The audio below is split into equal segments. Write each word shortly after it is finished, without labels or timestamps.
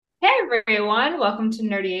Hey everyone, welcome to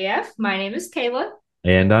Nerdy AF. My name is Kayla,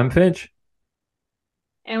 And I'm Finch.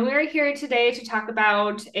 and we're here today to talk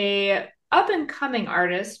about a up and coming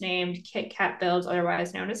artist named KitKat Builds,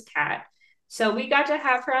 otherwise known as Kat. So we got to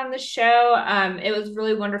have her on the show. It was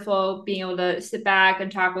really wonderful being able to sit back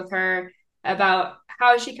and talk with her about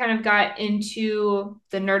how she kind of got into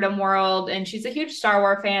the nerdum world, and she's a huge Star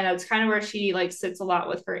Wars fan. That's kind of where she like sits a lot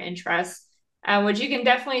with her interests, which you can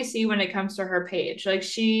definitely see when it comes to her page. Like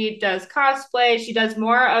she does cosplay, she does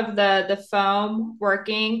more of the foam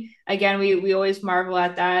working. Again, we always marvel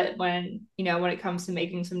at that when when it comes to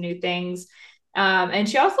making some new things. And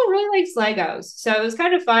she also really likes Legos, so it was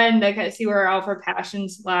kind of fun to kind of see where all of her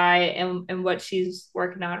passions lie and what she's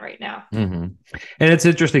working on right now. hmm And it's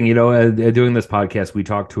interesting, doing this podcast, we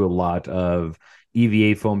talk to a lot of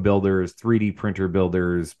EVA foam builders, 3D printer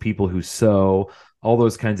builders, people who sew, all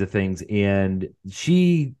those kinds of things. And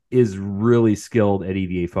she is really skilled at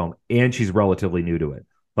EVA foam, and she's relatively new to it.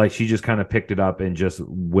 Like she just kind of picked it up and just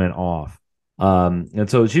went off. And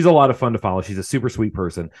so she's a lot of fun to follow. She's a super sweet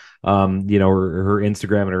person. Her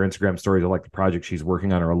Instagram and her Instagram stories of like the project she's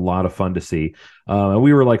working on are a lot of fun to see. And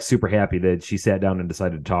we were like super happy that she sat down and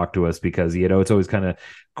decided to talk to us because, it's always kind of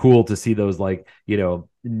cool to see those like,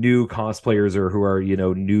 new cosplayers or who are,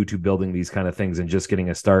 new to building these kind of things and just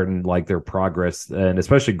getting a start and like their progress and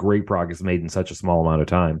especially great progress made in such a small amount of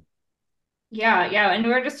time. Yeah. And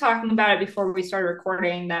we were just talking about it before we started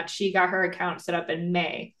recording that she got her account set up in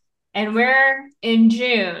May. And we're in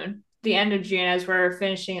June, the end of June, as we're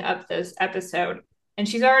finishing up this episode. And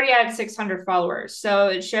she's already at 600 followers. So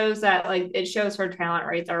it shows that, like, it shows her talent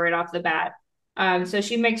right there, right off the bat. So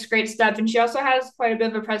she makes great stuff. And she also has quite a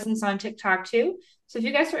bit of a presence on TikTok, too. So if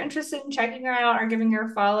you guys are interested in checking her out or giving her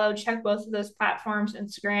a follow, check both of those platforms,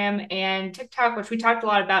 Instagram and TikTok, which we talked a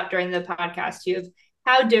lot about during the podcast, too,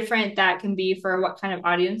 how different that can be for what kind of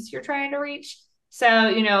audience you're trying to reach. So,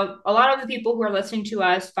 a lot of the people who are listening to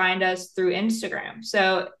us find us through Instagram.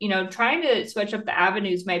 So, trying to switch up the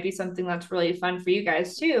avenues might be something that's really fun for you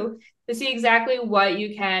guys too, to see exactly what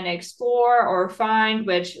you can explore or find,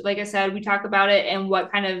 which, like I said, we talk about it and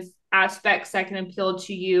what kind of aspects that can appeal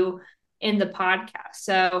to you in the podcast.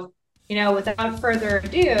 So, without further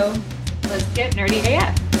ado, let's get nerdy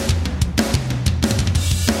AF.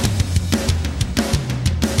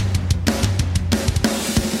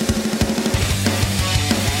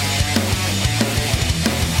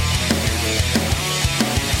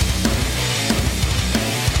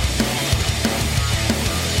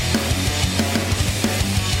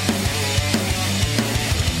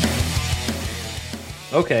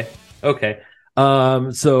 Okay. Okay.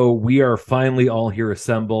 So we are finally all here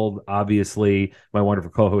assembled. Obviously, my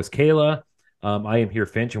wonderful co-host Kayla. I am here,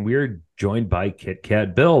 Finch, and we are joined by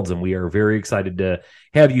KitKat Builds, and we are very excited to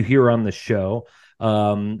have you here on the show.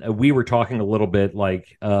 We were talking a little bit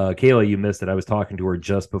like Kayla, you missed it. I was talking to her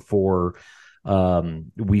just before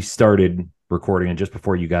we started recording and just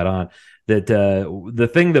before you got on. That the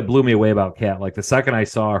thing that blew me away about Kat, like the second I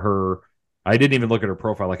saw her, I didn't even look at her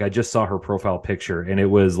profile. Like I just saw her profile picture, and it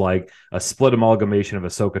was like a split amalgamation of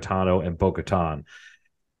Ahsoka Tano and Bo-Katan,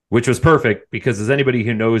 which was perfect because as anybody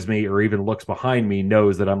who knows me or even looks behind me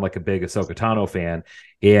knows that I'm like a big Ahsoka Tano fan,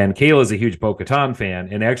 and Kayla is a huge Bo-Katan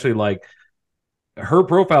fan, and actually like her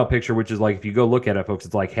profile picture, which is like if you go look at it, folks,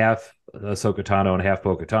 it's like half Ahsoka Tano and half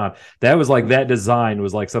Bo-Katan. That was like that design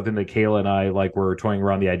was like something that Kayla and I like were toying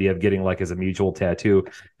around the idea of getting like as a mutual tattoo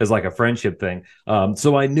as like a friendship thing.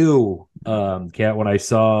 So I knew Kat when I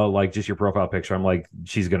saw like just your profile picture, I'm like,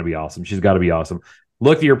 she's gonna be awesome. She's got to be awesome.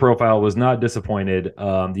 Looked at your profile, was not disappointed.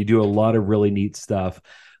 You do a lot of really neat stuff.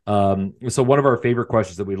 So one of our favorite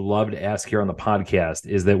questions that we love to ask here on the podcast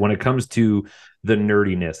is that when it comes to the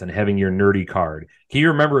nerdiness and having your nerdy card, can you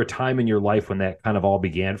remember a time in your life when that kind of all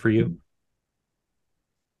began for you?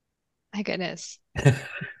 My goodness. I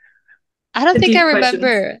don't The think I deep questions.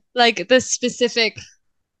 remember like the specific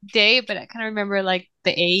day, but I kind of remember like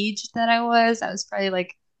the age that I was. I was probably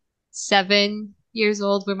like 7 years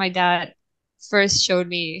old when my dad first showed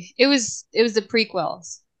me. It was the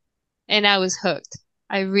prequels, and I was hooked.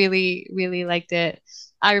 I really, really liked it.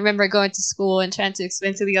 I remember going to school and trying to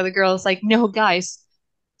explain to the other girls, like, no, guys,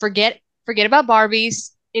 forget about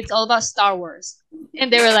Barbies. It's all about Star Wars.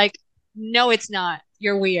 And they were like, no, it's not.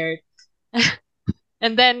 You're weird.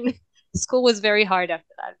 And then school was very hard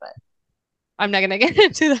after that, but I'm not gonna get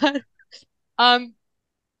into that. Um,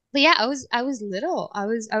 but yeah, I was little. I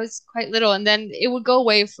was quite little, and then it would go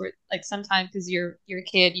away for like some time because you're a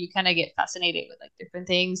kid, you kind of get fascinated with like different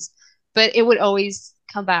things, but it would always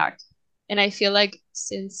come back. And I feel like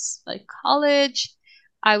since like college,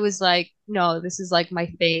 I was like, no, this is like my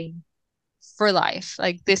thing. for life.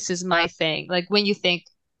 Like this is my thing. Like when you think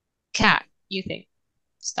cat, you think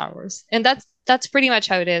Star Wars. And that's pretty much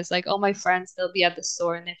how it is. Like all my friends, they'll be at the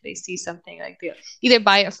store and if they see something, like they'll either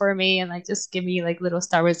buy it for me and like just give me like little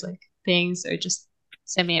Star Wars like things or just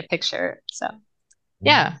send me a picture. So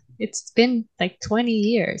yeah, it's been like 20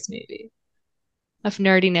 years maybe of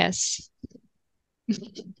nerdiness.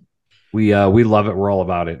 We love it. We're all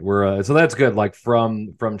about it. We're so that's good. Like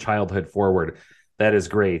from childhood forward, that is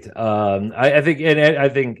great. I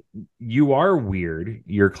think you are weird.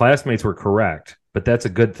 Your classmates were correct, but that's a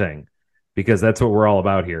good thing because that's what we're all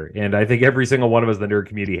about here. And I think every single one of us in the nerd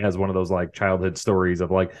community has one of those like childhood stories of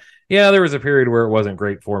like, yeah, there was a period where it wasn't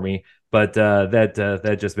great for me, but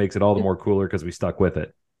that just makes it all the more cooler because we stuck with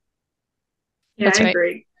it. Yeah, That's I right.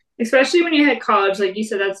 agree. Especially when you hit college, like you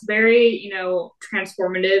said, that's very,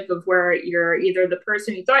 transformative of where you're either the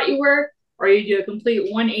person you thought you were, or you do a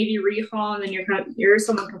complete 180 rehaul, and then you're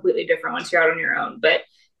someone completely different once you're out on your own. But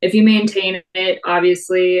if you maintain it,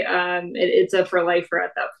 obviously, it's a for lifer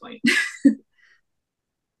at that point.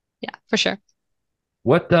 Yeah, for sure.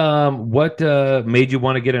 What made you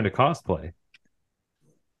want to get into cosplay?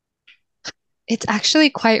 It's actually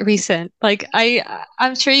quite recent. Like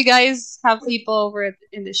I'm sure you guys have people over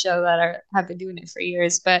in the show that are have been doing it for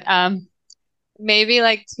years, but maybe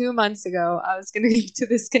like 2 months ago, I was gonna go to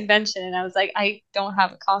this convention and I was like, I don't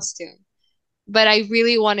have a costume, but I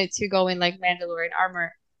really wanted to go in like Mandalorian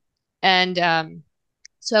armor, and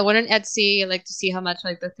so I went on Etsy like to see how much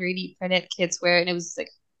like the 3D printed kits were, and it was like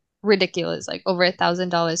ridiculous, like over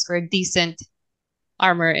 $1,000 for a decent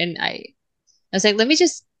armor, and I was like, let me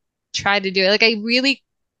just try to do it. Like I really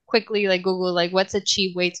quickly like Google like what's a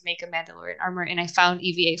cheap way to make a Mandalorian armor, and I found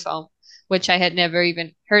EVA foam, which I had never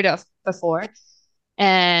even heard of before.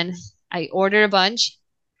 And I ordered a bunch,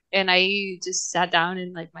 and I just sat down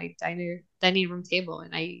in like my dining room table,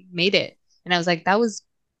 and I made it. And I was like, that was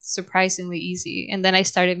surprisingly easy. And then I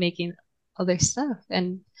started making other stuff,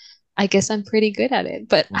 and I guess I'm pretty good at it.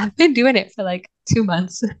 But I've been doing it for like 2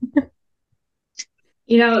 months.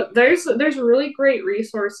 There's really great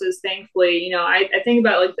resources, thankfully. I think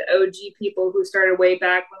about like the OG people who started way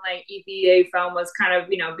back when like EVA foam was kind of,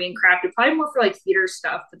 being crafted probably more for like theater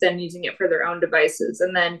stuff, but then using it for their own devices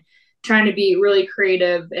and then trying to be really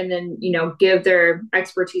creative and then, give their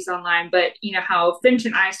expertise online. But how Finch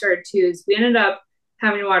and I started too is we ended up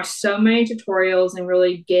having to watch so many tutorials and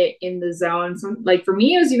really get in the zone. Like for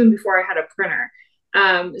me, it was even before I had a printer.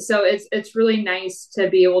 So it's really nice to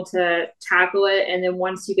be able to tackle it. And then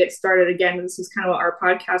once you get started again, this is kind of what our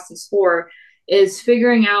podcast is for, is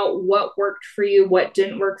figuring out what worked for you, what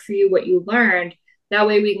didn't work for you, what you learned. That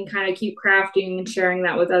way we can kind of keep crafting and sharing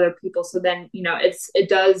that with other people. So then, it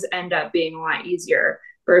does end up being a lot easier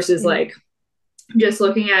versus Mhm. like just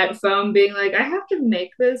looking at foam being like, I have to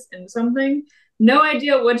make this in something. No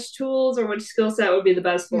idea which tools or which skill set would be the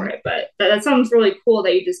best for Mhm. it. But that sounds really cool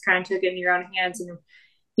that you just kind of took it in your own hands. And,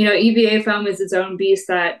 EVA foam is its own beast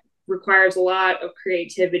that requires a lot of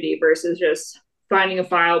creativity versus just finding a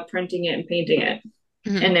file, printing it, and painting it,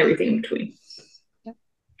 Mhm. and everything in between. Yep.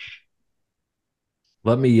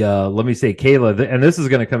 Let me say, Kayla, and this is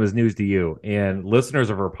going to come as news to you, and listeners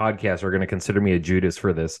of our podcast are going to consider me a Judas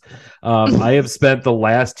for this. I have spent the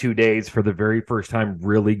last 2 days for the very first time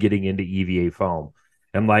really getting into EVA foam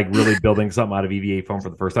and like really building something out of EVA foam for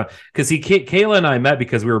the first time. Because Kayla and I met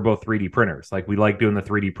because we were both 3D printers. Like we like doing the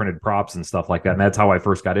 3D printed props and stuff like that, and that's how I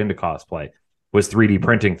first got into cosplay was 3D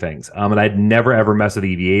printing things. And I'd never ever messed with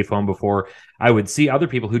EVA foam before. I would see other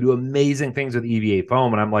people who do amazing things with EVA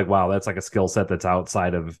foam, and I'm like, wow, that's like a skill set that's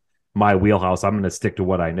outside of my wheelhouse. I'm going to stick to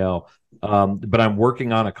what I know. But I'm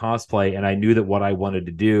working on a cosplay, and I knew that what I wanted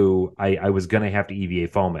to do, I was going to have to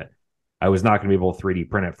EVA foam it. I was not going to be able to 3D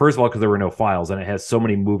print it. First of all, because there were no files, and it has so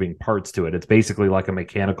many moving parts to it. It's basically like a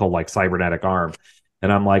mechanical, like cybernetic arm.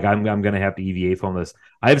 And I'm like, I'm going to have to EVA foam this.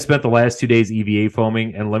 I've spent the last 2 days EVA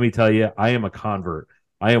foaming, and let me tell you, I am a convert.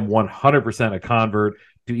 I am 100% a convert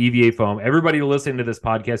to EVA foam. Everybody listening to this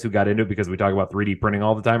podcast who got into it because we talk about 3D printing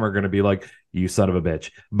all the time are going to be like, you son of a bitch.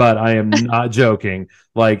 But I am not joking.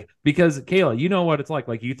 Like, because Kayla, you know what it's like.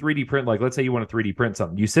 Like, you 3D print, like, let's say you want to 3D print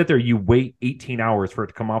something. You sit there, you wait 18 hours for it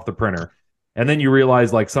to come off the printer. And then you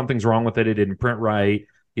realize, like, something's wrong with it. It didn't print right.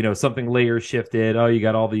 Something layer shifted. Oh, you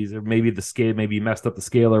got all these, or maybe the scale, maybe you messed up the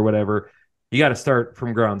scale or whatever. You got to start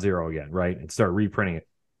from ground zero again, right? And start reprinting it.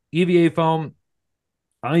 EVA foam,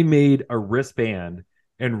 I made a wristband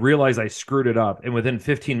and realized I screwed it up, and within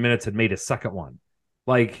 15 minutes had made a second one.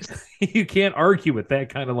 Like you can't argue with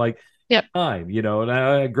that kind of like Yep. time.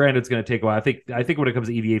 And granted, it's going to take a while. I think when it comes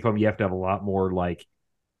to EVA foam, you have to have a lot more like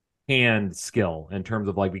hand skill in terms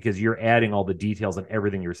of like, because you're adding all the details and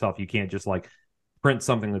everything yourself. You can't just like print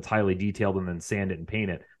something that's highly detailed and then sand it and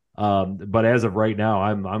paint it. But as of right now,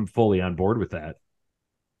 I'm fully on board with that.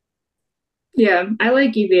 Yeah, I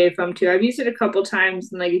like EVA foam too. I've used it a couple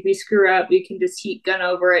times, and like if you screw up, you can just heat gun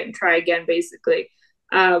over it and try again, basically.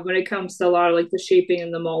 When it comes to a lot of like the shaping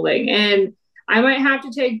and the molding, and I might have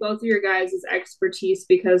to take both of your guys' expertise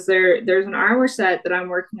because there's an armor set that I'm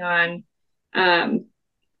working on, um,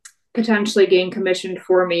 potentially getting commissioned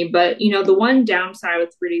for me. But the one downside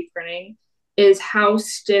with 3D printing is how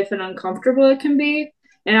stiff and uncomfortable it can be.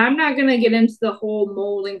 And I'm not going to get into the whole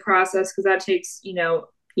molding process because that takes,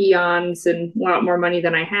 eons and a lot more money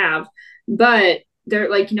than I have. But they're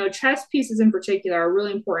like, chess pieces in particular are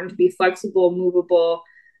really important to be flexible, movable.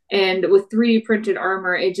 And with 3D printed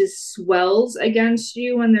armor, it just swells against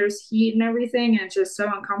you when there's heat and everything. And it's just so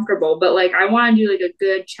uncomfortable. But like, I want to do like a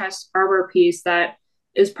good chest armor piece that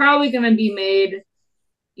is probably going to be made.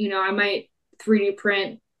 I might 3D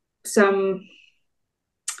print some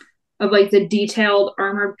of like the detailed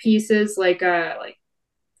armored pieces, like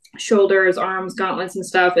shoulders, arms, gauntlets, and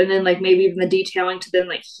stuff, and then like maybe even the detailing to then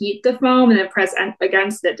like heat the foam and then press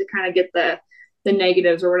against it to kind of get the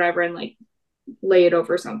negatives or whatever, and like lay it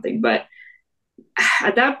over something. But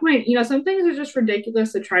at that point, some things are just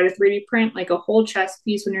ridiculous to try to 3D print. Like a whole chest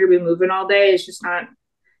piece when you're gonna be moving all day is just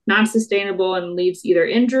not sustainable and leaves either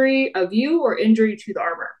injury of you or injury to the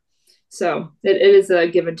armor. So it is a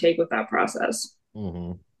give and take with that process.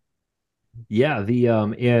 Mm-hmm. Yeah, the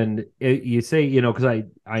and you say, because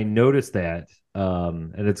I noticed that,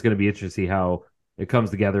 and it's going to be interesting to see how it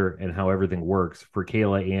comes together and how everything works for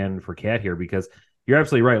Kayla and for Kat here, because you're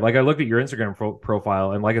absolutely right. Like I looked at your Instagram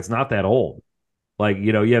profile and like it's not that old. Like,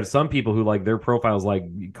 you have some people who like their profiles, like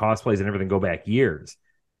cosplays and everything, go back years.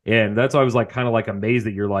 And that's why I was like kind of like amazed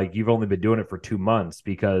that you're like you've only been doing it for 2 months,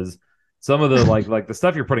 because some of the like the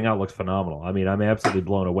stuff you're putting out looks phenomenal. I mean, I'm absolutely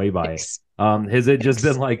blown away by it. Thanks. Has it just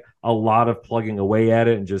been Thanks. like a lot of plugging away at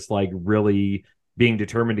it and just like really being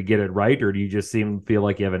determined to get it right, or do you just feel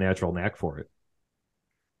like you have a natural knack for it?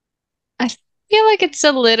 I feel like it's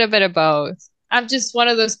a little bit of both. I'm just one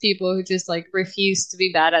of those people who just like refuse to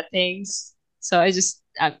be bad at things. So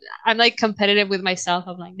I'm like competitive with myself.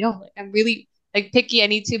 I'm like, no, like, I'm really like picky. I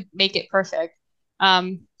need to make it perfect.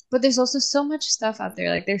 But there's also so much stuff out there.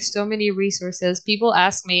 Like there's so many resources. People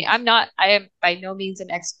ask me, I am by no means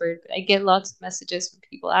an expert, but I get lots of messages from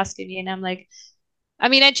people asking me, and I'm like, I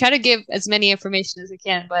mean, I try to give as many information as I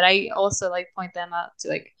can, but I also like point them out to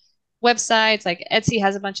like websites. Like Etsy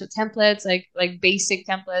has a bunch of templates, like basic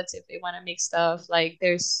templates if they want to make stuff. Like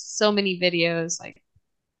there's so many videos. Like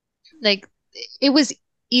it was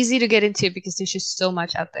easy to get into because there's just so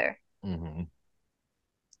much out there. Mm-hmm.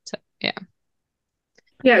 So yeah.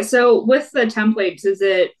 Yeah. So with the templates, is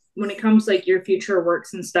it when it comes to like your future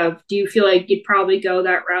works and stuff, do you feel like you'd probably go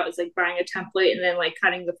that route as like buying a template and then like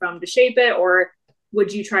cutting the foam to shape it, or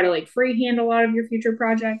would you try to like freehand a lot of your future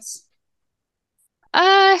projects?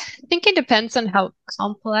 I think it depends on how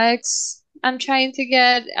complex I'm trying to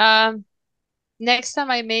get. Next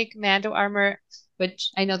time I make Mando armor,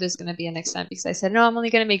 which I know there's gonna be a next time because I said no, I'm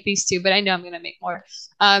only gonna make these two, but I know I'm gonna make more.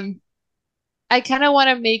 Um, I kind of want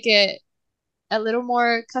to make it a little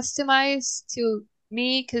more customized to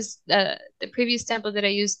me because the previous template that I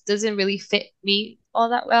used doesn't really fit me all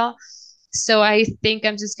that well. So I think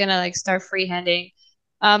I'm just gonna like start freehanding.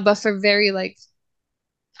 But for very like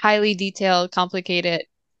highly detailed, complicated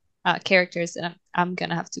characters, and I'm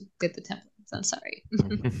gonna have to get the templates. I'm sorry.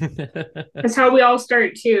 That's how we all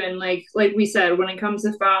start too. And like we said, when it comes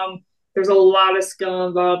to foam, there's a lot of skill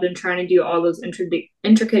involved in trying to do all those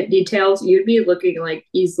intricate details. You'd be looking like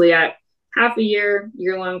easily at half a year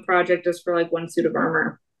long project just for like one suit of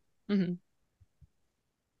armor. Mhm.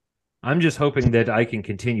 I'm just hoping that I can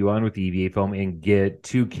continue on with the EVA foam and get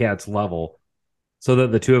to Kat's level so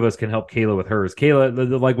that the two of us can help Kayla with hers.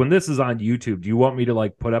 Kayla, like when this is on YouTube, do you want me to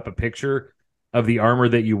like put up a picture of the armor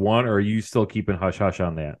that you want, or are you still keeping hush hush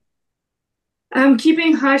on that? I'm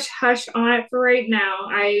keeping hush hush on it for right now.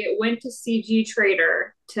 I went to CG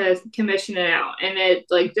Trader to commission it out, and it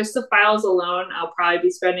like just the files alone, I'll probably be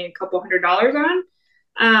spending a couple $100s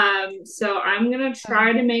on. So I'm gonna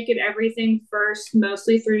try to make it everything first,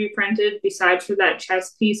 mostly 3D printed, besides for that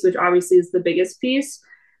chest piece, which obviously is the biggest piece.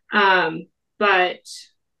 But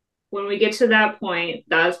when we get to that point,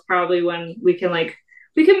 that's probably when we can make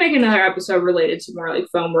another episode related to more like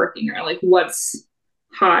foam working or like what's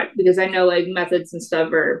hot, because I know like methods and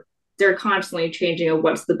stuff are they're constantly changing of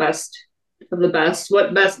what's the best of the best,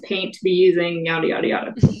 what best paint to be using, yada yada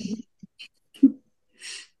yada.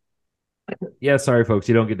 Yeah, sorry, folks,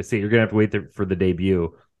 you don't get to see it. You're gonna have to wait for the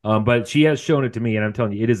debut. But she has shown it to me, and I'm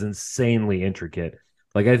telling you, it is insanely intricate.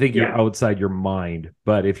 Like I think you're Yeah, outside your mind,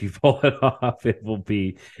 but if you pull it off, it will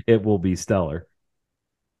be stellar.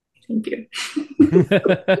 thank you.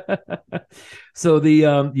 So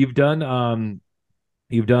the you've done a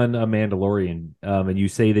Mandalorian, and you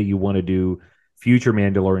say that you want to do future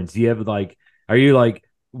Mandalorians. Do you have like, are you like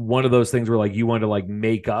one of those things where like you want to like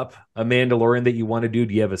make up a Mandalorian that you want to do?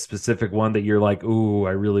 Do you have a specific one that you're like, ooh,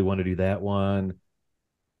 I really want to do that one?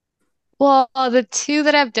 Well, the two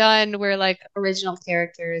that I've done were like original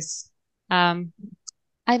characters. Um,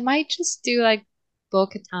 I might just do like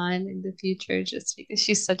Bo-Katan in the future just because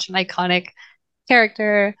she's such an iconic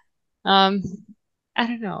character. Um, I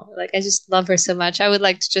don't know. Like I just love her so much. I would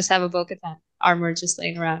like to just have a Bo-Katan armor just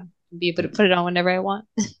laying around and be able to put it on whenever I want.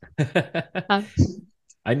 Um,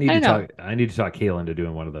 I need I to don't know. talk. I need to talk Kayla into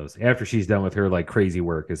doing one of those after she's done with her like crazy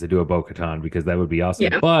work, is to do a Bo-Katan because that would be awesome.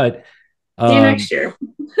 Yeah. But See you um, next year.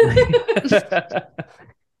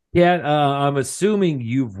 yeah, I'm assuming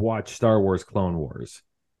you've watched Star Wars Clone Wars.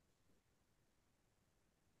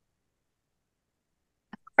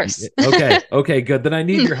 Of course. Okay, okay, good. Then I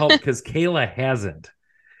need your help because Kayla hasn't,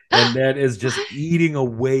 and that is just eating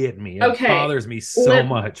away at me. It Okay. bothers me so Let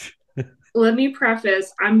much. let me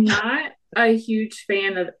preface, I'm not a huge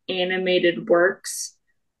fan of animated works.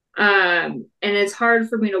 And it's hard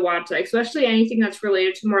for me to watch, like, especially anything that's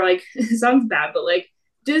related to more like it sounds bad, but like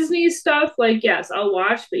Disney stuff, like yes, I'll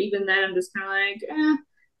watch, but even then I'm just kind of like, eh.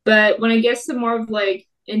 But when it gets to more of like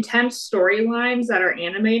intense storylines that are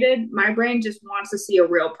animated, my brain just wants to see a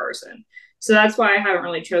real person. So that's why I haven't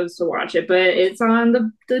really chose to watch it, but it's on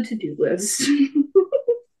the to-do list.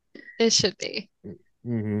 It should be.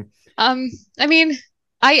 Hmm. Um, I mean,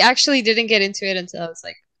 I actually didn't get into it until I was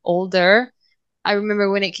like older. I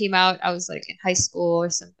remember when it came out, I was like in high school or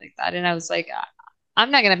something like that, and I was like,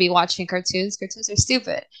 I'm not gonna be watching cartoons. Cartoons are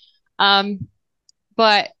stupid. Um,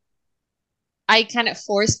 but I kind of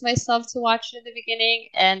forced myself to watch it in the beginning,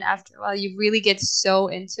 and after a while, you really get so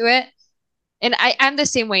into it. And I'm the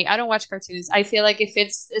same way. I don't watch cartoons. I feel like if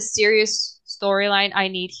it's a serious storyline, I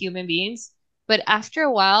need human beings. But after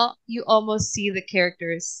a while, you almost see the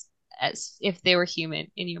characters as if they were human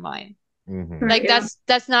in your mind. Hmm. Right, Like yeah.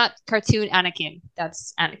 that's not cartoon Anakin.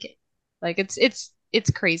 That's Anakin. Like it's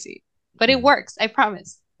crazy. But it Hmm. works, I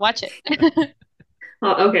promise. Watch it.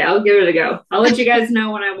 Well, okay, I'll give it a go. I'll let you guys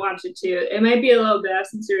know when I watch it too. It might be a little bit of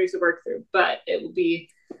some series to work through, but it'll be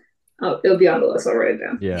on the list. I'll write it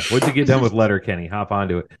down. Yeah. Once you get done with Letterkenny, hop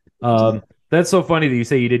onto it. That's so funny that you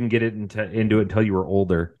say you didn't get into it until you were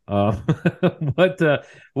older. What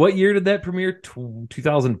what year did that premiere?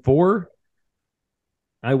 2004,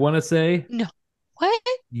 I want to say. No. What?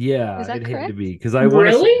 Yeah, Is that it had to correct? be because I want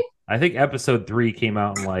to say Really? I think episode 3 came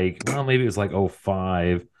out in like, well, maybe it was like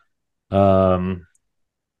 '05. Um,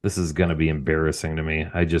 this is gonna be embarrassing to me.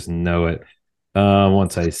 I just know it.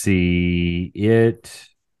 Once I see it,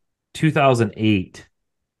 2008,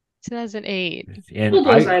 2008. and We'll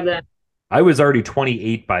I decide that. I was already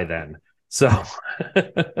 28 by then. So,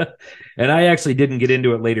 and I actually didn't get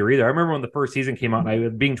into it later either. I remember when the first season came out, and I,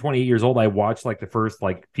 being 28 years old, I watched like the first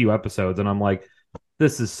like few episodes, and I'm like,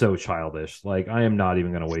 this is so childish. Like, I am not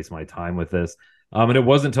even going to waste my time with this. And it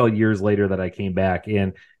wasn't until years later that I came back.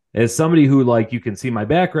 And as somebody who, like, you can see my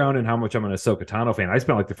background and how much I'm an Ahsoka Tano fan, I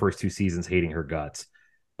spent like the first 2 seasons hating her guts.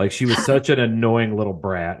 Like, she was such an annoying little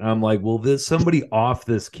brat. And I'm like, well, this somebody off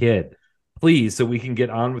this kid, please, so we can get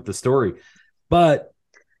on with the story. But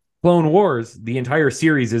Clone Wars, the entire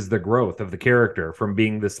series is the growth of the character from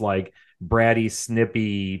being this like bratty,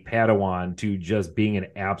 snippy Padawan to just being an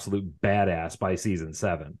absolute badass by season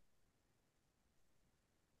 7.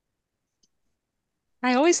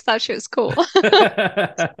 I always thought she was cool.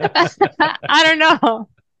 I don't know.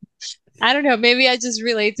 I don't know. Maybe I just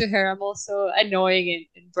relate to her. I'm also annoying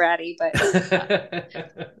and bratty, but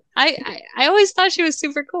uh, I always thought she was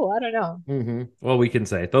super cool. I don't know. Hmm. Well, we can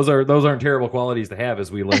say those aren't terrible qualities to have,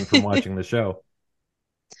 as we learned from watching the show.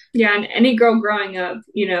 Yeah, and any girl growing up,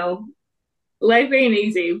 life ain't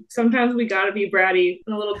easy. Sometimes we gotta be bratty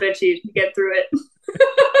and a little bitchy to get through it.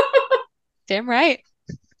 Damn right.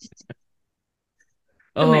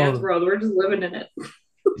 The man's Oh, world. We're just living in it.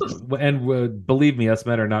 and believe me, us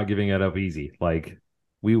men are not giving it up easy. Like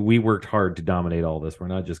we worked hard to dominate all this. We're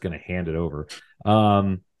not just going to hand it over.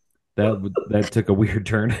 Um, that took a weird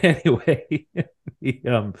turn anyway.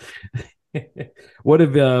 um, what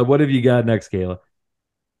have you got next, Kayla?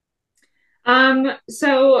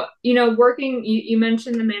 So working, you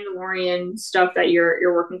mentioned the Mandalorian stuff that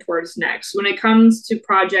you're working towards next. When it comes to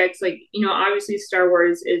projects like, obviously Star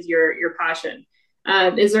Wars is your passion.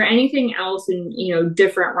 Is there anything else in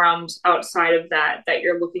different realms outside of that that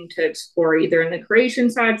you're looking to explore, either in the creation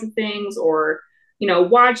sides of things or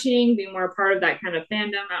watching, being more a part of that kind of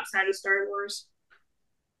fandom outside of Star Wars?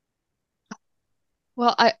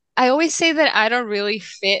 Well, I always say that I don't really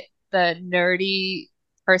fit the nerdy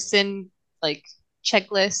person like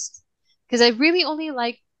checklist because I really only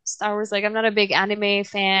like Star Wars. Like I'm not a big anime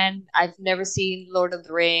fan. I've never seen Lord of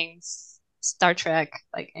the Rings, Star Trek,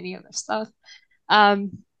 like any other stuff.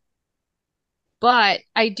 Um, but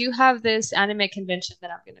I do have this anime convention that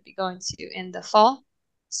I'm going to be going to in the fall.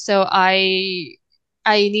 So I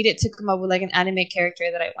needed to come up with like an anime character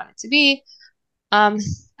that I wanted to be. Um,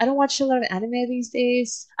 I don't watch a lot of anime these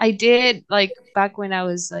days. I did like back when I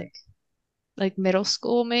was like middle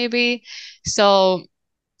school maybe. So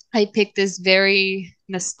I picked this very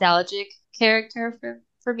nostalgic character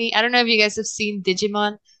for me. I don't know if you guys have seen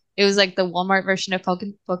Digimon. It was like the Walmart version of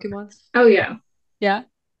Pokemon. Oh yeah. Yeah.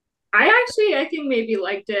 I think maybe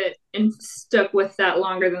liked it and stuck with that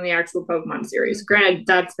longer than the actual Pokemon series. Granted,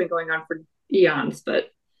 that's been going on for eons, but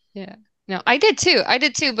Yeah. No, I did too. I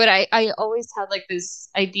did too, but I always had like this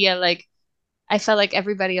idea like I felt like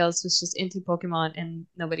everybody else was just into Pokemon and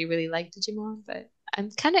nobody really liked Digimon, but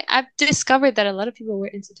I've discovered that a lot of people were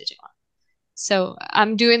into Digimon. So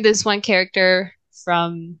I'm doing this one character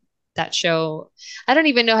from that show. I don't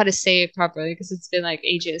even know how to say it properly because it's been like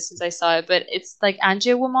ages since I saw it, but it's like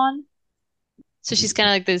Woman. So she's kind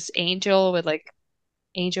of like this angel with like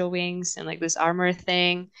angel wings and like this armor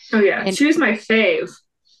thing. oh yeah, And she was my fave.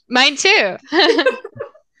 mine too.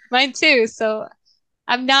 Mine too. So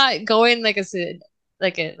I'm not going like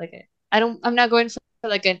I'm not going for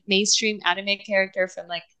like a mainstream anime character from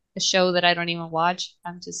like a show that I don't even watch.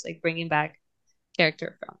 I'm just like bringing back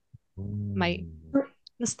character from my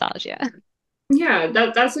nostalgia. Yeah,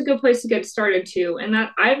 that's a good place to get started too. And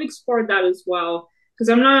that I've explored that as well because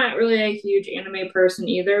I'm not really a huge anime person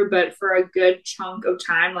either, but for a good chunk of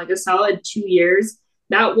time, like a solid 2 years,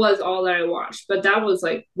 that was all that I watched. But that was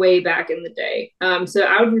like way back in the day. So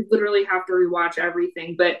I would literally have to rewatch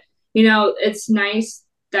everything. But it's nice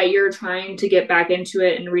that you're trying to get back into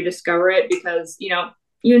it and rediscover it because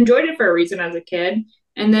you enjoyed it for a reason as a kid,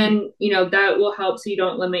 and then that will help so you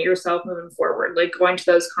don't limit yourself moving forward, like going to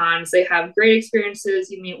those cons. They have great experiences,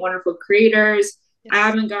 you meet wonderful creators. I Yes.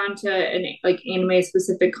 haven't gone to an like anime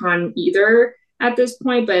specific con either at this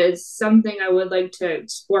point, but it's something I would like to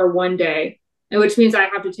explore one day, and which means I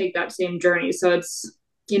have to take that same journey. So it's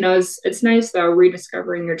nice though,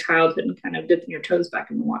 rediscovering your childhood and kind of dipping your toes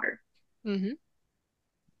back in the water. Hmm.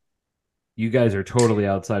 You guys are totally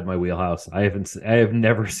outside my wheelhouse. I have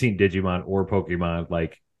never seen Digimon or Pokemon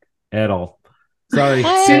like at all. Sorry.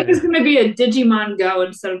 Soon What? is going to be a Digimon Go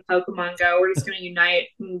instead of Pokemon Go. We're just going to unite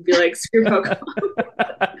and be like, screw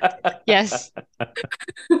Pokemon. Yes,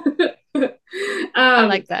 I um,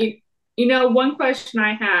 like that. you, one question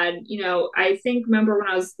I had, I think remember when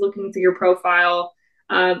I was looking through your profile,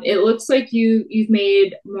 it looks like you've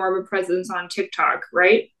made more of a presence on TikTok,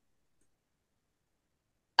 right?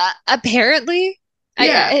 Apparently,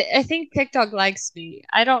 Yeah, I think TikTok likes me.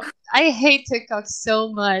 I hate TikTok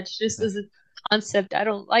so much just as a concept. I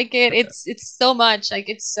don't like it. It's so much like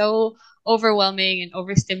it's so overwhelming and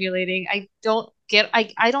overstimulating. I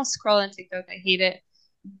don't scroll on TikTok. I hate it.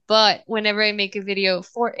 But whenever I make a video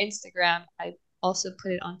for Instagram, I also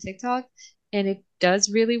put it on TikTok and it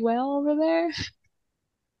does really well over there. I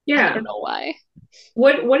yeah. don't know why.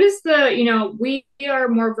 What is we are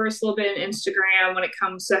more versed a little bit in Instagram when it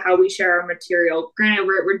comes to how we share our material. Granted,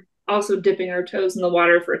 we're also dipping our toes in the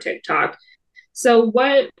water for TikTok. So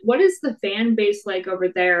what is the fan base like over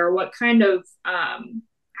there? What kind of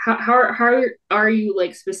how are you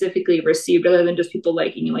like specifically received other than just people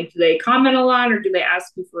liking you? Like, do they comment a lot or do they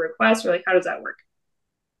ask you for requests, or like how does that work?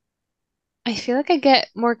 I feel like I get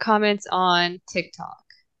more comments on TikTok.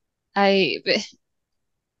 I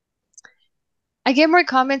I get more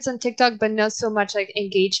comments on TikTok, but not so much like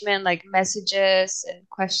engagement, like messages and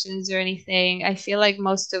questions or anything. I feel like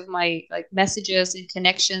most of my like messages and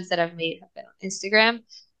connections that I've made have been on Instagram.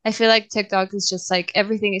 I feel like TikTok is just like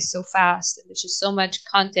everything is so fast and there's just so much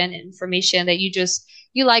content and information that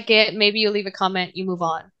you like it, maybe you leave a comment, you move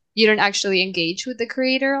on. You don't actually engage with the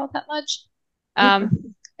creator all that much. Okay.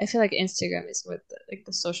 I feel like Instagram is what like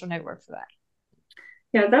the social network for that.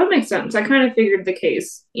 Yeah, that would make sense. I kind of figured the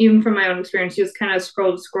case, even from my own experience. You just kind of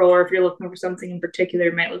scroll, or if you're looking for something in particular,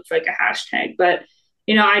 it might look like a hashtag. But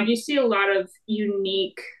I do see a lot of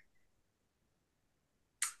unique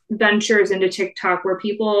ventures into TikTok where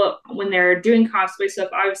people, when they're doing cosplay stuff,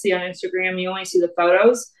 obviously on Instagram, you only see the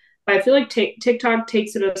photos. But I feel like TikTok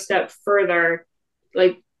takes it a step further,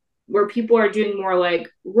 like where people are doing more like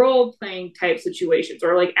role playing type situations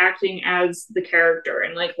or like acting as the character,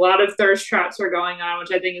 and like a lot of thirst traps are going on,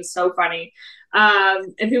 which I think is so funny.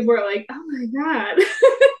 And people are like, oh my god.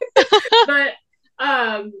 But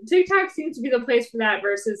TikTok seems to be the place for that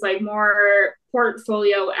versus like more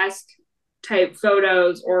portfolio esque type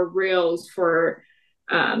photos or reels for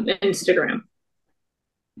Instagram.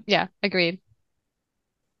 Yeah, agreed.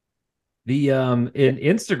 The in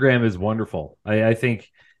Instagram is wonderful. I think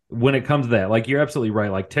when it comes to that, like you're absolutely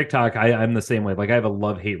right. Like TikTok, I'm the same way. Like I have a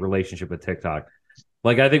love-hate relationship with TikTok.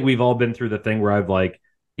 Like I think we've all been through the thing where I've like,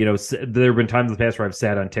 there have been times in the past where I've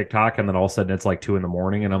sat on TikTok and then all of a sudden it's like 2 a.m.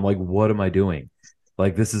 and I'm like, what am I doing?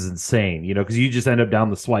 Like this is insane, because you just end up down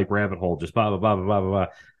the swipe rabbit hole, just blah blah blah blah blah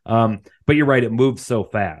blah. But you're right, it moves so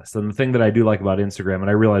fast. And the thing that I do like about Instagram, and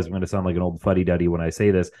I realize I'm going to sound like an old fuddy duddy when I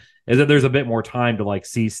say this, is that there's a bit more time to like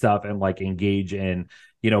see stuff and like engage in,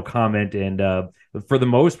 comment. And for the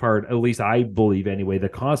most part, at least I believe anyway, the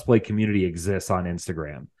cosplay community exists on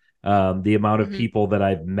Instagram. The amount of Hmm. people that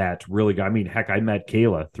I've met really got, I mean, heck, I met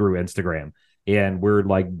Kayla through Instagram and we're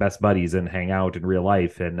like best buddies and hang out in real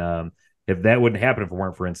life. And if that wouldn't happen if it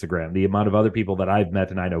weren't for Instagram, the amount of other people that I've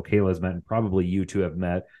met, and I know Kayla's met, and probably you two have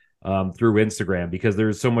met through Instagram, because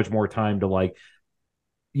there's so much more time to like,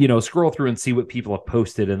 scroll through and see what people have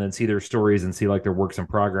posted and then see their stories and see like their works in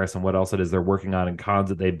progress and what else it is they're working on and cons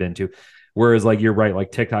that they've been to. Whereas like you're right,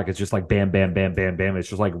 like TikTok is just like bam, bam, bam, bam, bam. It's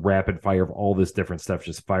just like rapid fire of all this different stuff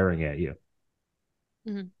just firing at you.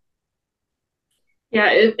 Hmm. Yeah,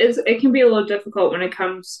 it can be a little difficult when it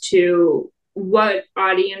comes to what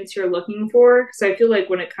audience you're looking for. Because I feel like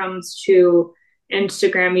when it comes to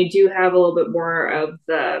Instagram, you do have a little bit more of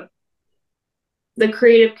the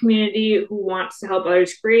creative community who wants to help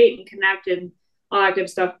others create and connect and all that good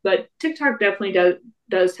stuff. But TikTok definitely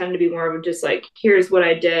does tend to be more of just like, here's what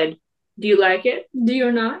I did. Do you like it? Do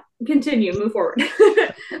you not? Continue, move forward.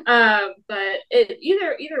 But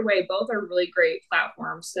either way, both are really great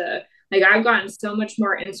platforms to like. I've gotten so much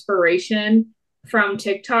more inspiration from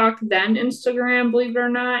TikTok than Instagram, believe it or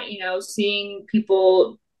not. Seeing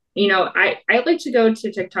people, I like to go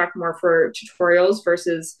to TikTok more for tutorials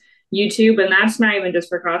versus YouTube, and that's not even just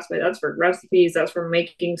for cosplay. That's for recipes. That's for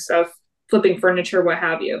making stuff, flipping furniture, what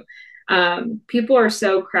have you. People are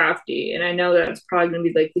so crafty, and I know that's probably going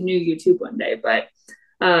to be like the new YouTube one day. But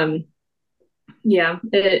um, yeah,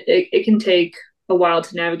 it can take a while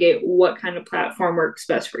to navigate what kind of platform works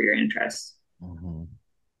best for your interests. Mm-hmm.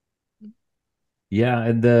 Yeah,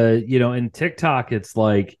 and in TikTok, it's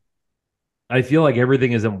like I feel like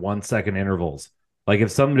everything is in 1 second intervals. Like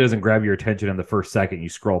if something doesn't grab your attention in the first second, you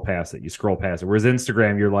scroll past it. You scroll past it. Whereas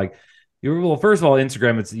Instagram, you're like, well, first of all,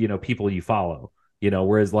 Instagram, it's people you follow.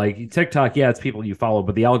 Whereas like TikTok, yeah, it's people you follow,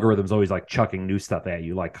 but the algorithm's always like chucking new stuff at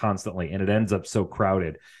you like constantly, and it ends up so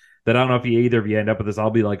crowded that I don't know if either of you end up with this.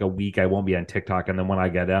 I'll be like a week, I won't be on TikTok, and then when I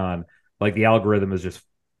get on, like the algorithm is just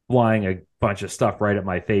flying a bunch of stuff right at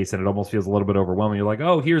my face, and it almost feels a little bit overwhelming. You're like,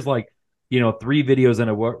 oh, here's like 3 videos in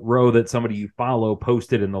a row that somebody you follow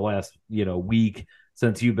posted in the last week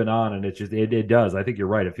since you've been on, and it does. I think you're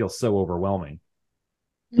right. It feels so overwhelming.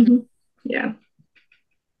 Mm-hmm. Yeah.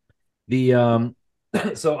 The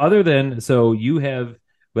so other than so you have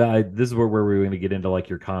this is where we're going to get into like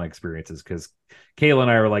your con experiences, because Kayla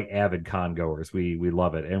and I are like avid con goers. We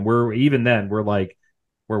love it, and we're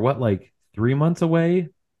what, like 3 months away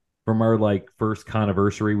from our like first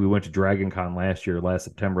conversary. We went to Dragon Con last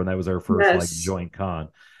September, and that was our first like Yes. joint con.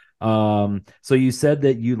 So you said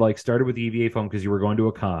that you like started with EVA foam because you were going to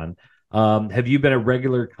a con. Have you been a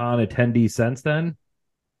regular con attendee since then?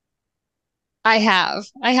 And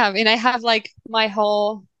I have like my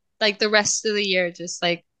whole like the rest of the year just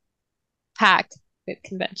like packed with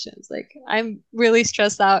conventions. Like I'm really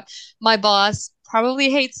stressed out. My boss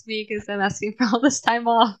probably hates me because I'm asking for all this time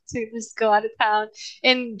off to just go out of town,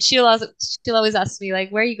 and she'll always ask me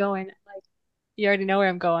like, "Where are you going?" I'm like, you already know where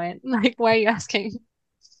I'm going. Like, why are you asking?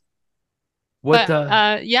 What But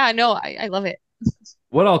uh yeah, no, I love it.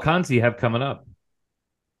 what all cons do you have coming up?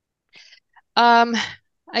 Um,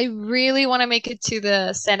 I really want to make it to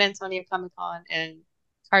the San Antonio Comic Con and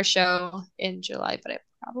car show in July, but I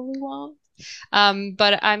probably won't.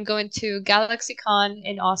 But I'm going to GalaxyCon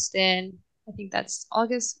in Austin. I think that's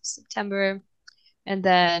August, September. And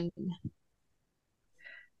then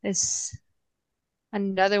there's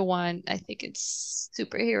another one. I think it's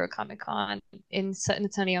Superhero Comic Con in San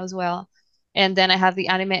Antonio as well. And then I have the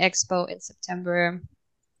Anime Expo in September.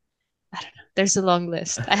 I don't know. There's a long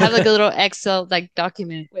list. I have like a little Excel like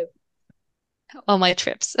document with all my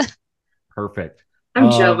trips. Perfect.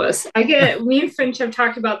 I'm jealous. Me and Finch have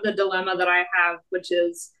talked about the dilemma that I have, which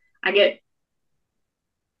is I get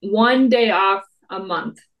one day off a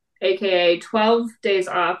month, aka 12 days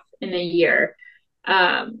off in a year.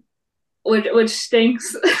 Um, which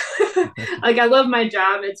stinks. Like I love my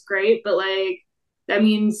job, it's great, but like that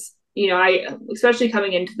means, I especially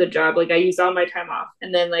coming into the job, like I use all my time off.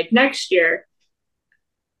 And then like next year,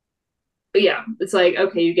 but yeah, it's like,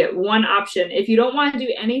 okay, you get one option. If you don't want to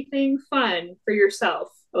do anything fun for yourself,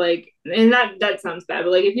 like, and that sounds bad,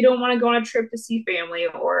 but like if you don't want to go on a trip to see family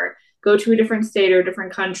or go to a different state or a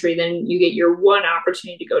different country, then you get your one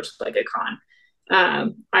opportunity to go to like a con.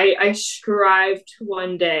 I strive to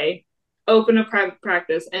one day open a private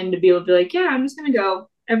practice and to be able to be like, yeah, I'm just gonna go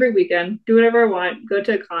every weekend, do whatever I want, go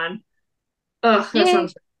to a con. Ugh, that Yay.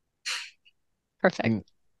 sounds Perfect.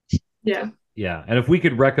 yeah. Yeah, and if we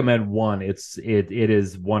could recommend one, it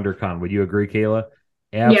is WonderCon. Would you agree, Kayla?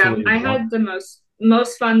 Yeah, Absolutely I one. had the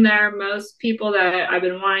most fun there, most people that I've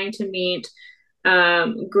been wanting to meet.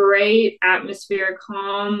 Great atmosphere,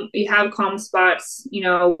 calm. You have calm spots,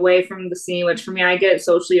 away from the scene, which for me, I get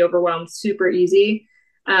socially overwhelmed super easy.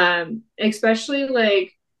 Especially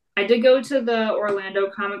like I did go to the Orlando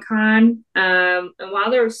Comic Con, and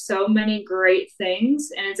while there were so many great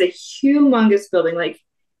things, and it's a humongous building, like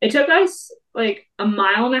it took us like a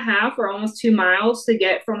mile and a half or almost 2 miles to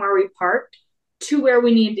get from where we parked to where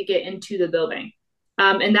we needed to get into the building.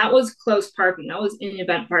 And that was close parking. That was in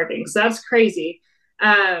event parking. So that's crazy.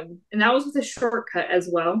 And that was with a shortcut as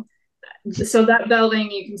well. So that building,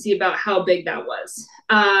 you can see about how big that was.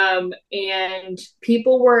 And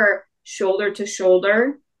people were shoulder to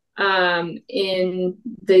shoulder in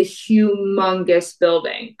the humongous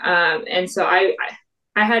building. And so I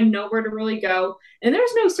had nowhere to really go. And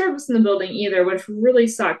there's no service in the building either, which really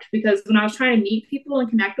sucked because when I was trying to meet people and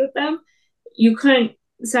connect with them, you couldn't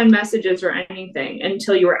send messages or anything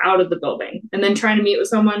until you were out of the building. And then trying to meet with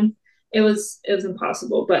someone, it was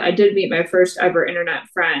impossible. But I did meet my first ever internet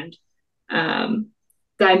friend um,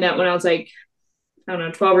 that I met when I was like, I don't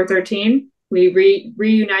know, 12 or 13. We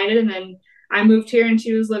reunited and then I moved here and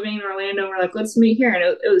she was living in Orlando. And we're like, let's meet here. And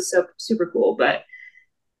it was so super cool. But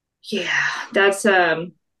yeah, that's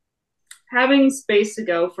having space to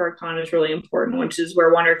go for a con is really important, which is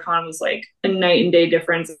where WonderCon was like a night and day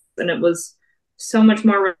difference. And it was so much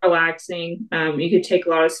more relaxing. You could take a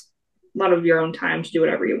lot of your own time to do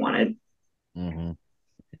whatever you wanted. Mm-hmm.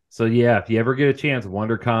 So yeah, if you ever get a chance,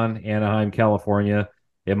 WonderCon, Anaheim, California.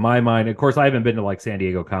 In my mind, of course, I haven't been to like San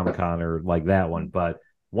Diego Comic Con or like that one, but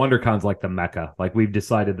WonderCon's like the mecca. Like we've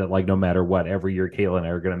decided that like no matter what, every year Kayla and I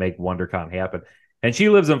are going to make WonderCon happen. And she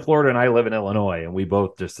lives in Florida and I live in Illinois, and we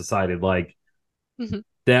both just decided like Mhm.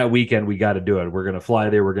 that weekend we got to do it. We're going to fly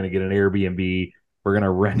there. We're going to get an Airbnb. We're going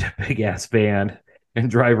to rent a big ass van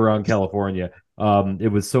and drive around California.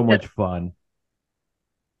 It was so much fun.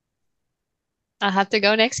 I'll have to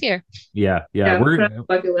go next year. Yeah, yeah. Yeah, We're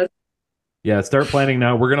bucket list. Yeah, start planning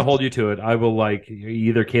now. We're gonna hold you to it. I will like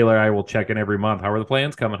either Kayla or I will check in every month. How are the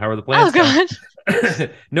plans coming? How are the Oh plans coming?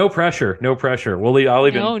 God. No pressure, no pressure. I'll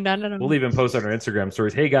even No, no, no, we'll no. even post on our Instagram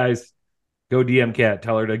stories. Hey guys, go DM Kat.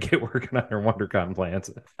 Tell her to get working on her WonderCon plans.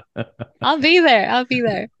 I'll be there. I'll be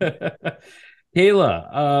there.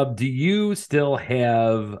 Kayla, do you still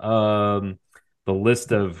have the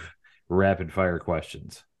list of rapid fire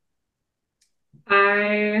questions,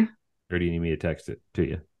 I or do you need me to text it to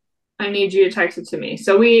you? I need you to text it to me.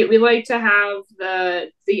 So we like to have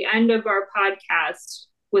the end of our podcast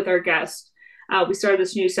with our guest. We started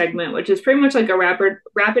this new segment, which is pretty much like a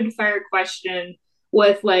rapid fire question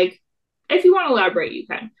with like, if you want to elaborate, you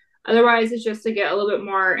can. Otherwise, it's just to get a little bit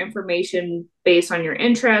more information based on your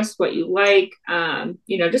interests, what you like,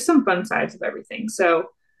 just some fun sides of everything. So,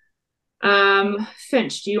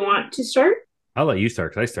 Finch, do you want to start? I'll let you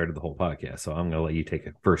start because I started the whole podcast, so I'm gonna let you take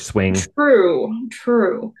a first swing. True,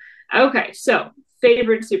 true. Okay, so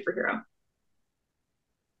favorite superhero.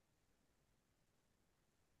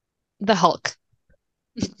 The Hulk.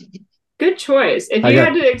 Good choice. If I you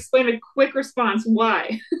had got to explain a quick response,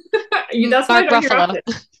 why? That's why I Mark don't hear Ruffalo. often.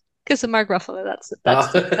 Because of Mark Ruffalo.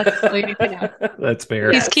 That's all you need to know. That's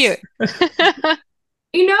fair. He's Yes. cute.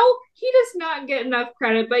 He does not get enough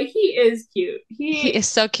credit, but he is cute. He is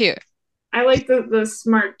so cute. I like the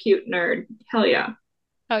smart, cute nerd. Hell yeah.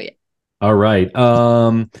 Oh yeah. All right.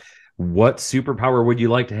 What superpower would you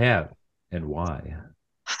like to have and why?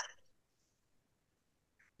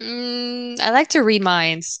 I like to read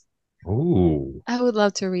minds. Oh, I would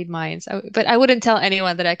love to read minds, but I wouldn't tell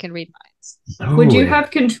anyone that I can read minds. Would you oh, have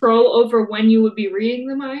control over when you would be reading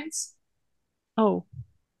the minds? Oh,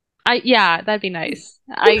 yeah, that'd be nice.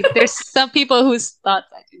 There's some people whose thoughts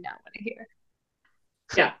I do not want to hear.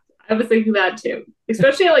 Yeah, I was thinking that too.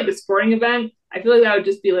 Especially at like a sporting event. I feel like that would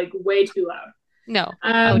just be like way too loud. No,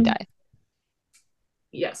 I would Um, die.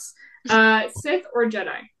 yes. Sith or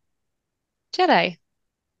Jedi? Jedi.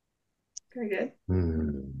 Very good.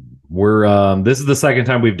 Hmm. We're this is the second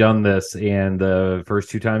time we've done this, and the first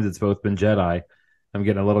two times it's both been Jedi. I'm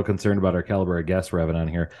getting a little concerned about our caliber of guests we're having on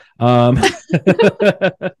here.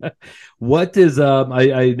 What is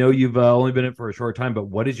I know you've only been in for a short time, but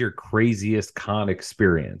what is your craziest con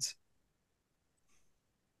experience?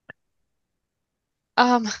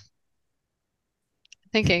 Um,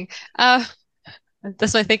 thinking. Uh,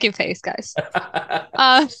 that's my thinking face, guys.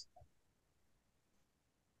 Uh,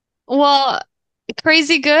 well,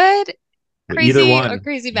 crazy good, Either crazy, or one.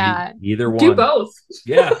 crazy bad? Either Do one. both.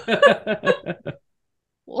 Yeah.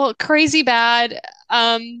 Well, crazy bad.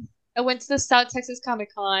 I went to the South Texas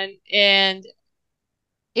Comic Con and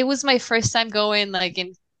it was my first time going like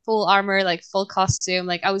in full armor, like full costume.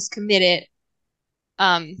 Like I was committed.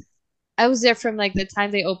 Um, I was there from like the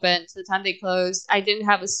time they opened to the time they closed. I didn't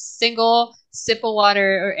have a single sip of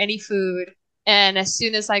water or any food. And as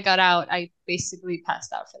soon as I got out, I basically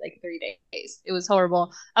passed out for like 3 days. It was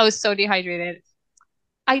horrible. I was so dehydrated.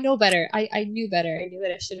 I know better. I knew better. I knew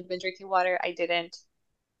that I should have been drinking water. I didn't.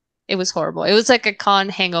 It was horrible. It was like a con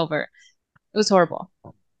hangover. It was horrible.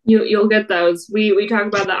 You'll get those. We talk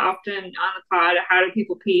about that often on the pod. How do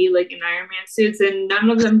people pee like in Iron Man suits? And none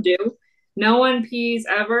of them do. No one pees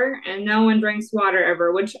ever, and no one drinks water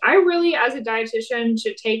ever. Which I really, as a dietitian,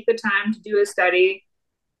 should take the time to do a study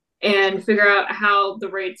and figure out how the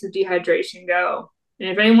rates of dehydration go, and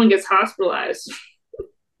if anyone gets hospitalized.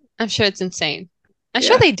 I'm sure it's insane. I'm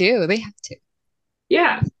sure Yeah, they do. They have to.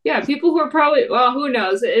 yeah. People who are probably, well, who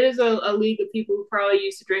knows? It is a league of people who probably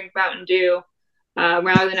used to drink Mountain Dew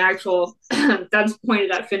rather than actual. That's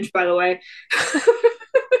pointed at Finch, by the way.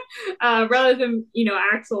 Rather than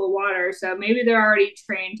actual water, so maybe they're already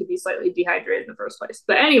trained to be slightly dehydrated in the first place.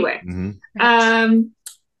 But anyway, Mhm. Perhaps.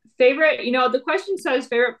 favorite, the question says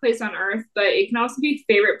favorite place on earth, but it can also be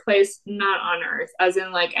favorite place not on earth, as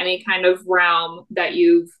in like any kind of realm that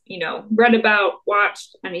you've read about,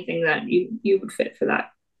 watched, anything that you would fit for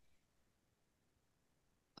that.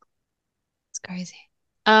 It's crazy.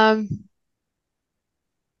 Um,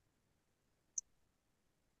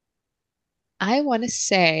 I want to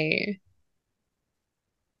say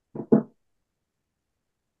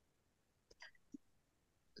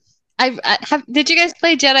I have. Did you guys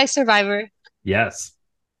play Jedi Survivor? Yes,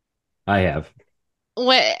 I have.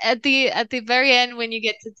 When at the very end when you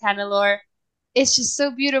get to Tanalorr, it's just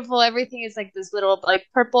so beautiful. Everything is like this little like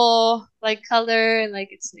purple like color and like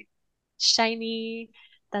it's like shiny.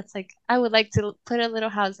 That's like I would like to put a little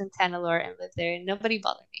house in Tanalorr and live there and nobody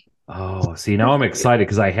bother Oh, see, now I'm excited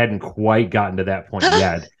because I hadn't quite gotten to that point me.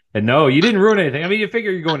 yet. And no, you didn't ruin anything. I mean, you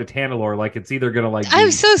figure you're going to Tanalorr, like it's either gonna like I'm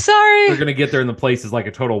be so they're sorry. gonna get there and the place is like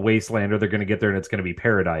a total wasteland, or they're gonna get there and it's gonna be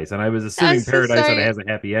paradise. And I was I'm assuming so paradise that it sorry. has a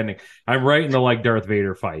happy ending. I'm right in the like Darth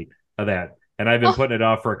Vader fight of that. And I've been Oh, putting it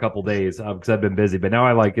off for a couple days because I've been busy. But now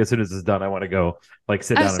I like as soon as it's done, I want to go like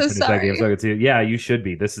sit I'm down and so finish that game so I sorry. can see it. Yeah, you should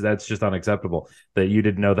be. That's just unacceptable that you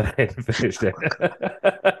didn't know that I hadn't finished it.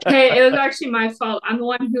 Hey, it was actually my fault. I'm the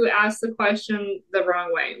one who asked the question the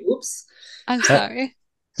wrong way. Whoops. I'm sorry.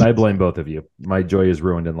 I blame both of you. My joy is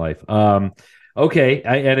ruined in life. Okay,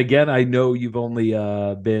 and again, I know you've only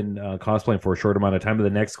been cosplaying for a short amount of time, but the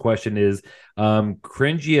next question is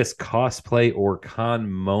cringiest cosplay or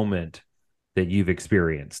con moment that you've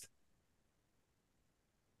experienced.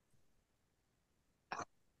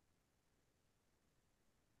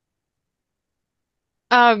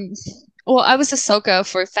 Um, well, I was Ahsoka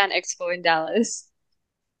for Fan Expo in Dallas,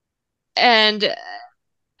 and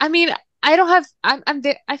I mean, I don't have. I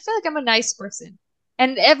feel like I'm a nice person,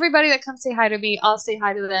 and everybody that comes say hi to me, I'll say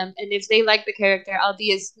hi to them, and if they like the character, I'll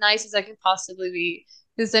be as nice as I can possibly be.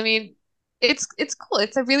 Because I mean, it's cool.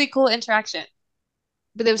 It's a really cool interaction.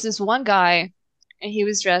 But there was this one guy, and he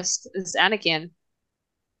was dressed as Anakin,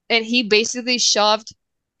 and he basically shoved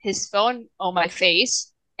his phone on my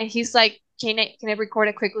face, and he's like, "Can I record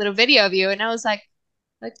a quick little video of you?" And I was like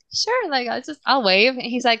sure, like I'll wave. And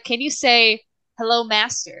he's like, "Can you say hello,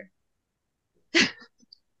 master?"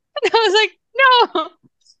 And I was like, "No,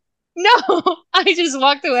 no." I just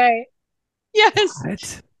walked away. Yes,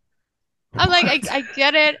 What? I'm like, What? I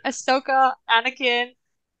get it, Ahsoka, Anakin.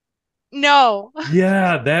 No,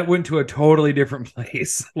 Yeah, that went to a totally different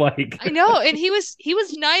place. Like, I know, and he was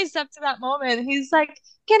nice up to that moment. He's like,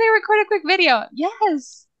 "Can I record a quick video?"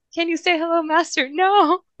 Yes. Can you say hello, master?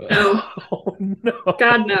 No. No. oh no.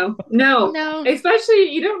 God, no. No. No. Especially,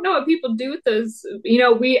 you don't know what people do with those. We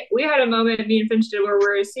had a moment, me and Finch did, where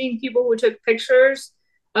we're seeing people who took pictures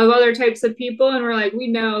of other types of people, and we're like, we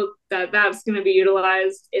know that's going to be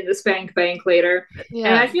utilized in the Spank Bank later.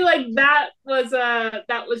 And I Yeah. feel like that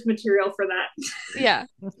was material for that. Yeah.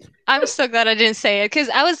 I'm so glad I didn't say it because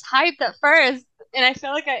I was hyped at first, and I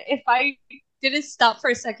felt like if I didn't stop for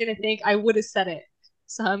a second to think, I would have said it.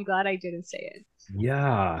 So I'm glad I didn't say it.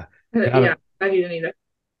 Yeah. Yeah, God, I didn't either.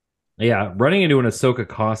 yeah, running into an Ahsoka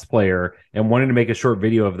cosplayer and wanting to make a short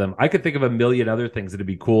video of them, I could think of a million other things that'd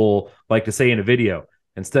be cool, like to say in a video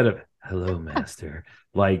instead of "Hello, Master."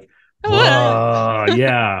 Like,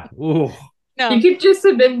 yeah, ooh. You No. could just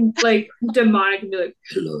have been like demonic and be like,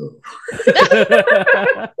 "Hello."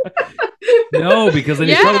 No, because then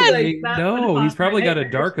I feel Yes. like that would he's haunt my probably got a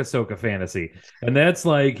nightmares. dark Ahsoka fantasy, and that's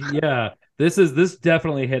like, yeah, this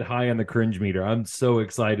definitely hit high on the cringe meter. I'm so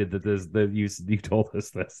excited that you told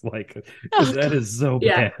us this, like, because Oh, that God. is so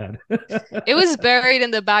Yeah. bad. It was buried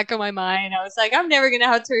in the back of my mind. I was like, I'm never gonna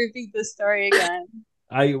have to repeat this story again.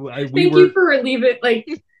 We Thank you were, for reliving. Like,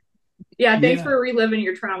 yeah, thanks yeah. for reliving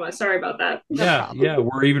your trauma. Sorry about that. No Yeah, problem.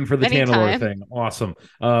 we're even for the Tantalor Anytime. thing. Awesome.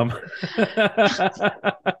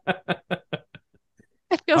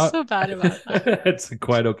 I feel Uh, so bad about that. it's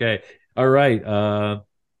quite okay. All right.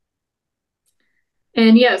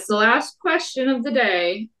 And yes, the last question of the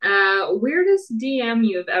day. Weirdest DM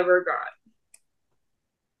you've ever got?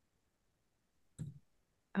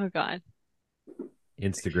 Oh God. I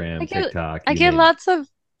Instagram, get TikTok, I you get name it. lots of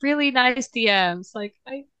really nice DMs. Like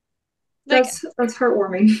That's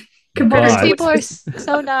heartwarming compared most to But people what are this.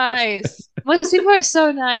 so nice. Most people are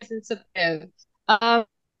so nice and supportive. Um,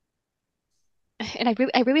 and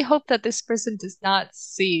I really hope that this person does not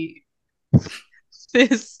see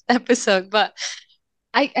this episode. But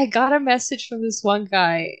I got a message from this one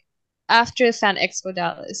guy after Fan Expo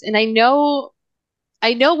Dallas, and I know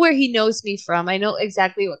where he knows me from. I know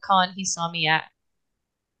exactly what con he saw me at.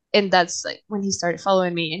 And that's like when he started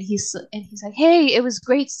following me, and he's like, "Hey, it was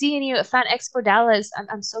great seeing you at Fan Expo Dallas.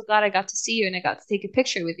 I'm so glad I got to see you and I got to take a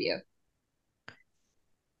picture with you."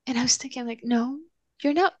 And I was thinking like, "No,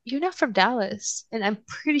 you're not from Dallas." And I'm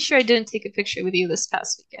pretty sure I didn't take a picture with you this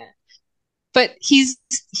past weekend. But he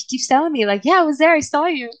keeps telling me like, "Yeah, I was there. I saw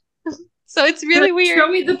you." So it's You're really like, weird. show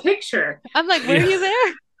me the picture. I'm like, "Were yeah, you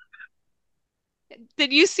there?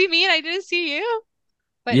 Did you see me and I didn't see you?"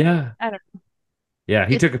 But yeah, I don't know. yeah.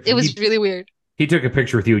 It was really weird. He took a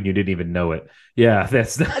picture with you and you didn't even know it. Yeah,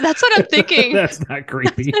 that's not, That's what I'm thinking. that's not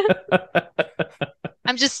creepy.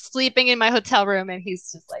 I'm just sleeping in my hotel room and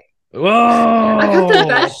he's just like, I got the Whoa!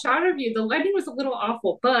 best shot of you. The lighting was a little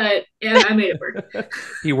awful, but yeah, I made it work.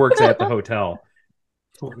 He works at the hotel.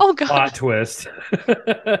 "Oh God." Plot twist.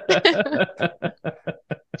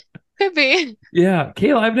 Could be. Yeah,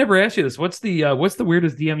 Kayla, I've never asked you this. What's the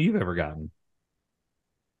weirdest DM you've ever gotten?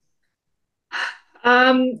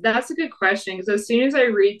 That's a good question because as soon as I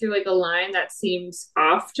read through like a line that seems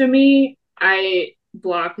off to me, I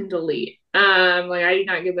block and delete. Like I do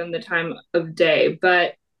not give them the time of day,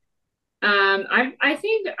 but I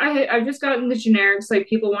think I've just gotten the generics like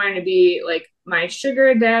people wanting to be like my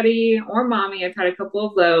sugar daddy or mommy. I've had a couple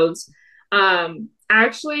of those.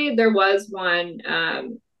 Actually, there was one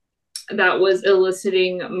that was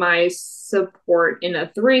eliciting my support in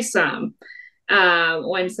a threesome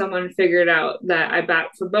when someone figured out that I bat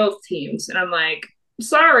for both teams. And I'm like,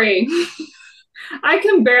 sorry, I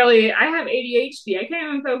have ADHD. I can't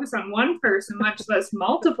even focus on one person, much less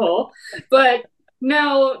multiple. But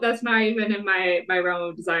no, that's not even in my realm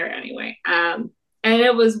of desire anyway. And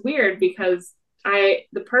it was weird because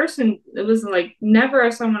the person, it was like never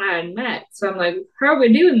someone I had met. So I'm like, how are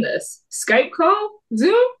we doing this? Skype call?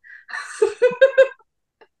 Zoom?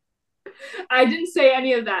 I didn't say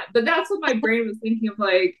any of that, but that's what my brain was thinking of,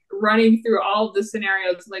 like running through all of the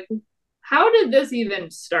scenarios. Like, how did this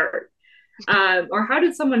even start? Or how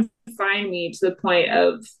did someone find me to the point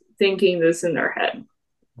of thinking this in their head?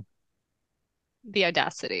 The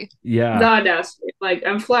audacity. The Yeah, audacity. Like,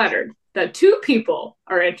 I'm flattered that two people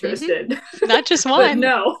are Hmm. interested, Not just but one.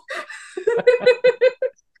 no.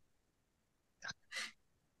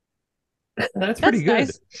 that's pretty That's good.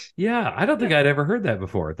 nice. Yeah, I don't think I'd ever heard that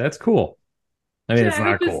before. That's cool. I mean, Yeah, it's I hope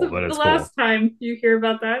not it's cool, but the it's cool. last time you hear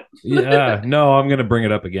about that. Yeah, no, I'm gonna bring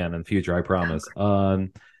it up again in the future. I promise.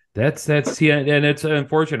 That's yeah, and it's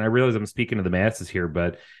unfortunate. I realize I'm speaking to the masses here,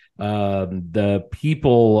 but the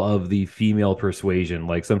people of the female persuasion,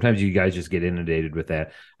 like sometimes you guys just get inundated with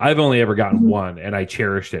that. I've only ever gotten one, and I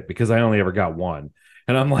cherished it because I only ever got one.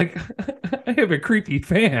 And I'm like, I have a creepy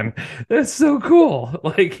fan. That's so cool.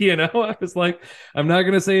 Like, I was like, I'm not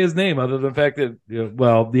gonna say his name other than the fact that,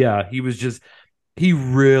 well, yeah, he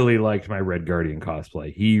really liked my Red Guardian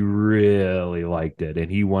cosplay. He really liked it,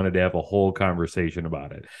 and he wanted to have a whole conversation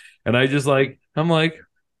about it. And I'm like,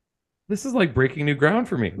 this is like breaking new ground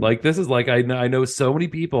for me. Like this is like I know so many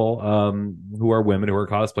people who are women who are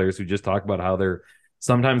cosplayers who just talk about how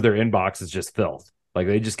sometimes their inbox is just filth. Like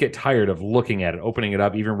they just get tired of looking at it, opening it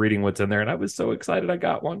up, even reading what's in there. And I was so excited I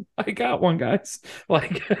got one. I got one, guys.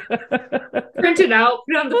 Like Print it out,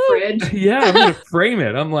 put it on the fridge. yeah, I'm gonna frame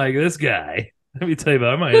it. I'm like, this guy. Let me tell you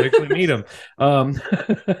about I might actually meet him.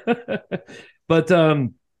 But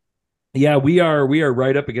yeah, we are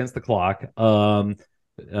right up against the clock.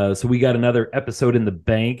 So we got another episode in the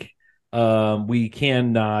bank. We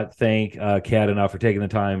cannot thank Kat enough for taking the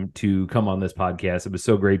time to come on this podcast. It was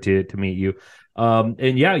so great to meet you.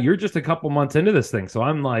 And yeah, you're just a couple months into this thing. So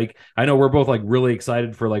I'm like, I know we're both like really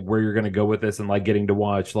excited for like where you're gonna go with this and like getting to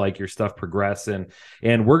watch like your stuff progress and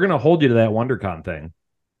we're gonna hold you to that WonderCon thing.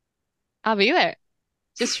 I'll be there.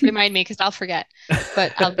 Just remind me because I'll forget,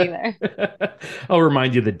 but I'll be there. I'll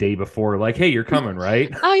remind you the day before, like, hey, you're coming,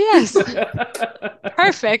 right? Oh, yes.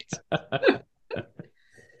 Perfect.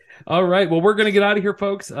 All right. Well, we're going to get out of here,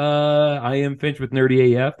 folks. I am Finch with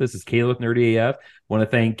Nerdy AF. This is Kayla with Nerdy AF. Want to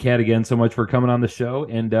thank Kat again so much for coming on the show,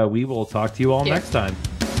 and we will talk to you all next time.